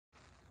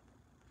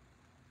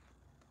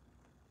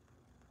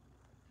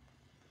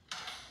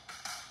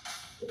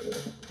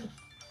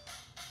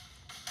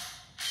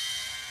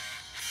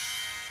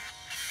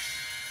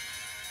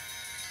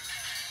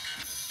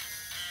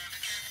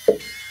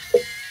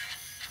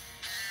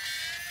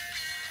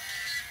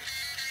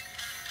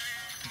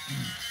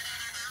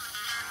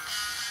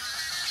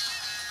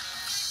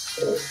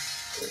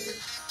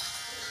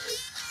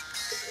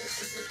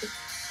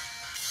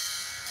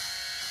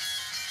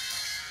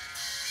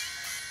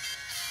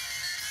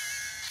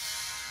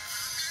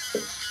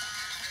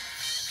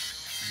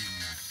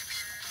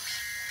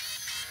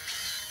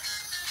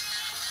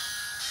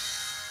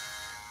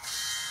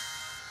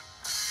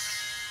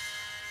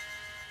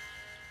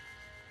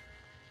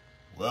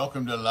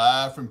Welcome to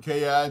Live from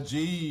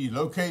KIG,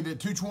 located at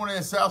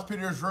 220 South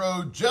Peters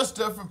Road, just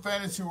up from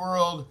Fantasy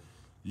World.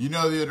 You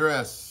know the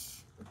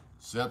address.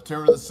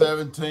 September the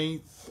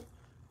 17th,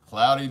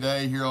 cloudy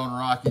day here on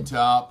Rocky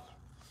Top.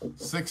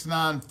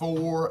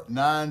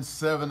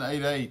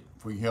 694-9788.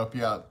 If we can help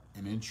you out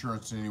in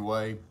insurance in any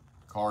way,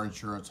 car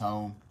insurance,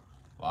 home,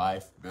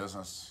 life,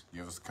 business,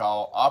 give us a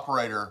call.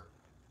 Operator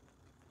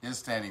is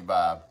standing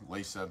by.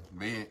 Lisa,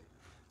 me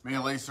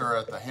and Lisa are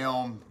at the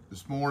helm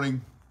this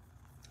morning.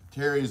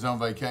 Terry is on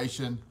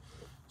vacation.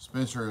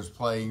 Spencer is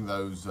playing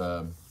those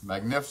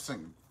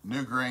magnificent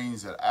new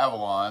greens at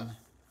Avalon.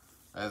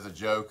 As a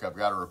joke, I've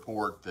got a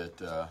report that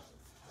they're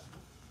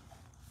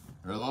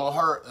a little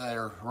hurt.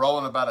 They're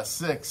rolling about a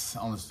 6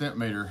 on the stent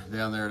meter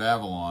down there at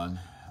Avalon.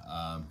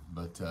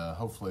 But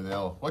hopefully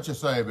they'll, what you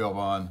say, Bill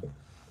Bond?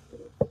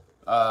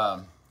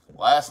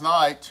 Last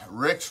night,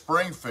 Rick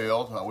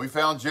Springfield, we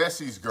found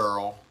Jesse's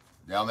girl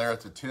down there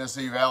at the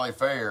Tennessee Valley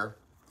Fair.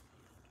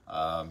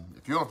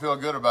 If you want to feel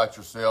good about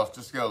yourself,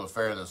 just go to the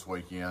fair this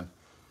weekend.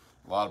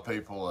 A lot of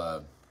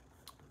people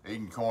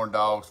eating corn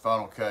dogs,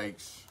 funnel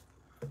cakes,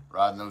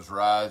 riding those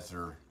rides.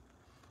 They're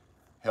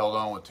held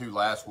on with 2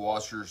 last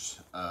washers.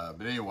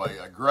 But anyway,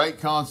 a great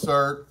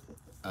concert.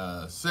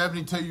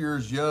 72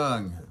 years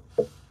young.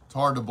 It's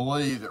hard to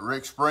believe that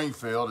Rick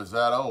Springfield is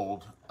that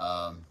old.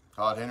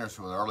 Todd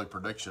Henderson with an early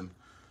prediction.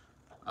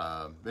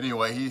 But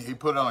anyway, he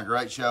put on a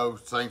great show,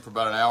 sang for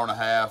about an hour and a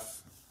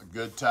half. A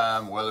good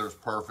time, weather was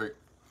perfect.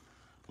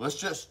 Let's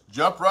just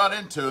jump right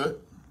into it.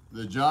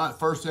 I don't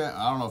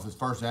know if it's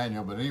first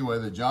annual, but anyway,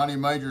 the Johnny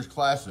Majors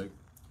Classic.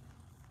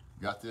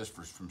 Got this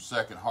from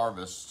Second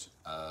Harvest,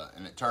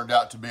 and it turned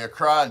out to be a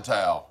crying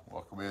towel.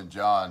 Welcome in,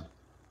 John.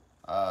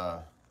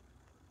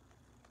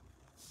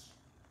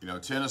 You know,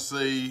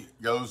 Tennessee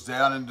goes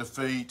down in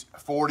defeat,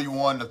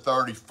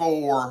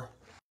 41-34.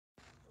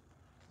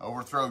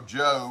 Overthrow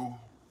Joe.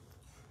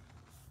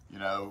 You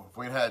know, if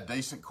we'd had a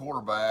decent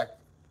quarterback,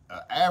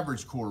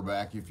 average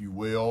quarterback, if you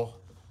will,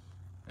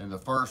 in the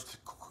first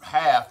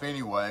half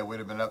anyway, we'd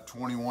have been up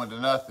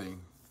 21-0.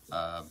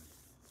 But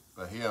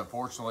he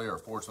unfortunately, or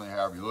fortunately,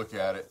 however you look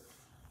at it,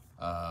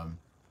 I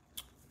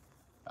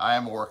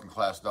am a working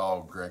class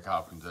dog, Greg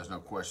Hopkins, there's no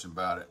question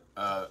about it.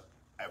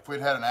 If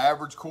we'd had an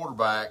average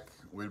quarterback,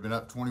 we'd have been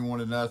up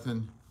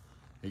 21-0.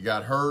 He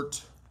got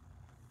hurt.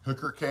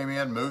 Hooker came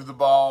in, moved the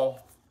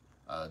ball,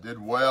 did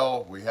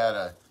well. We had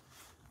a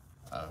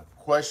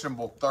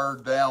questionable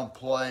 3rd down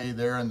play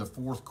there in the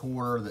 4th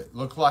quarter that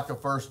looked like a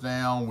first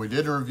down. We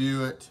didn't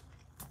review it.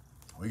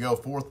 We go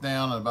 4th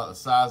down and about the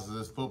size of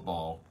this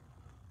football,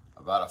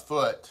 about a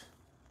foot,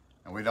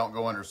 and we don't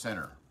go under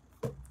center.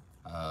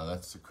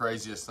 That's the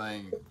craziest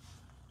thing.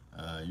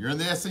 You're in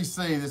the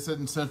SEC. This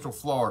isn't Central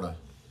Florida.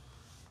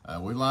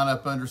 We line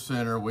up under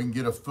center. We can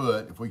get a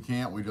foot. If we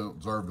can't, we don't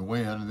deserve to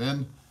win. And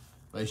then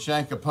they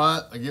shank a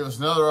punt. They give us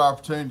another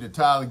opportunity to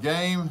tie the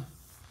game.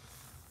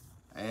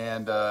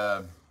 And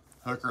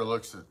Hooker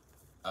looks at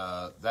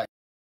that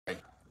guy.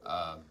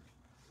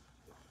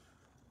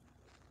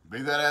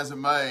 Be that as it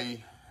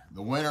may,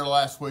 the winner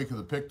last week of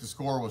the Pick to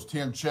Score was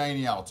Tim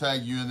Chaney. I'll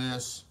tag you in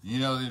this. You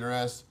know the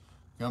address.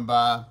 Come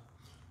by.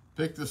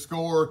 Pick the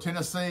Score,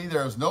 Tennessee.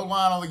 There was no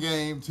line on the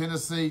game.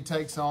 Tennessee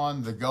takes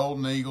on the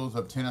Golden Eagles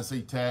of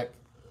Tennessee Tech.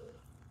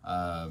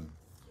 So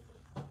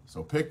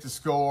Pick the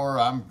Score,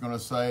 I'm going to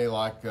say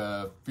like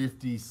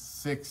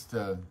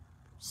 56-6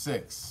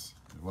 is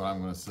what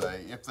I'm going to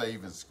say, if they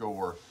even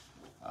score.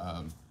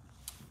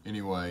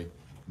 Anyway,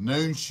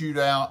 noon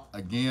shootout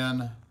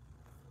again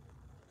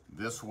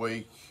this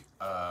week.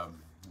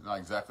 Not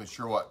exactly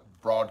sure what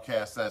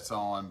broadcast that's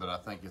on, but I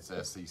think it's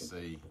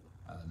SEC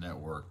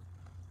network.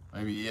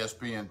 Maybe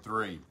ESPN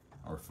 3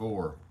 or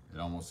 4. It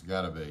almost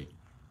got to be.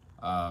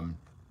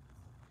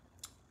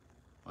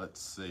 Let's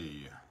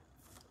see.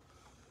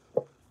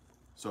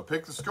 So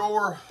Pick the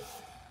Score.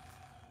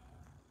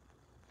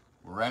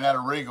 We ran out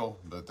of Regal,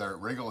 but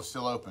Regal is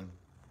still open.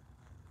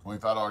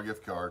 $25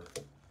 gift card.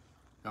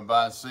 Come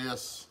by and see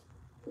us.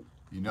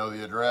 You know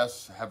the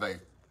address. Have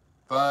a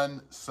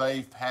fun,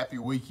 safe, happy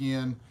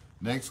weekend.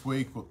 Next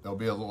week, there'll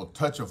be a little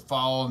touch of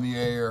fall in the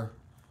air.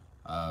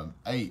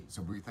 8.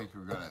 So we think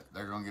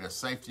they're gonna get a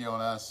safety on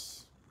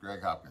us.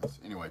 Greg Hopkins.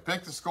 Anyway,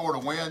 Pick the Score to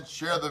win.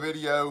 Share the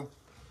video.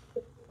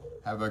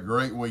 Have a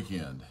great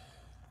weekend.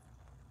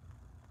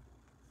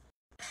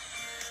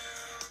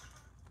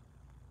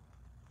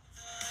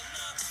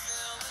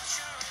 Knoxville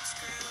insurance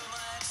crew,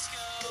 let's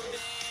go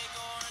big.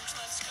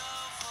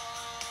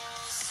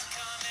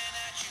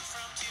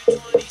 At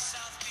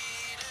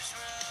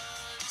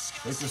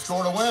least they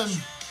scored a win.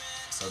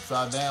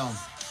 Upside down.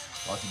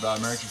 Brought to you by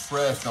American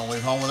Express. Don't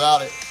leave home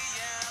without it.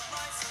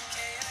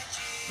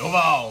 Go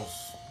Vols!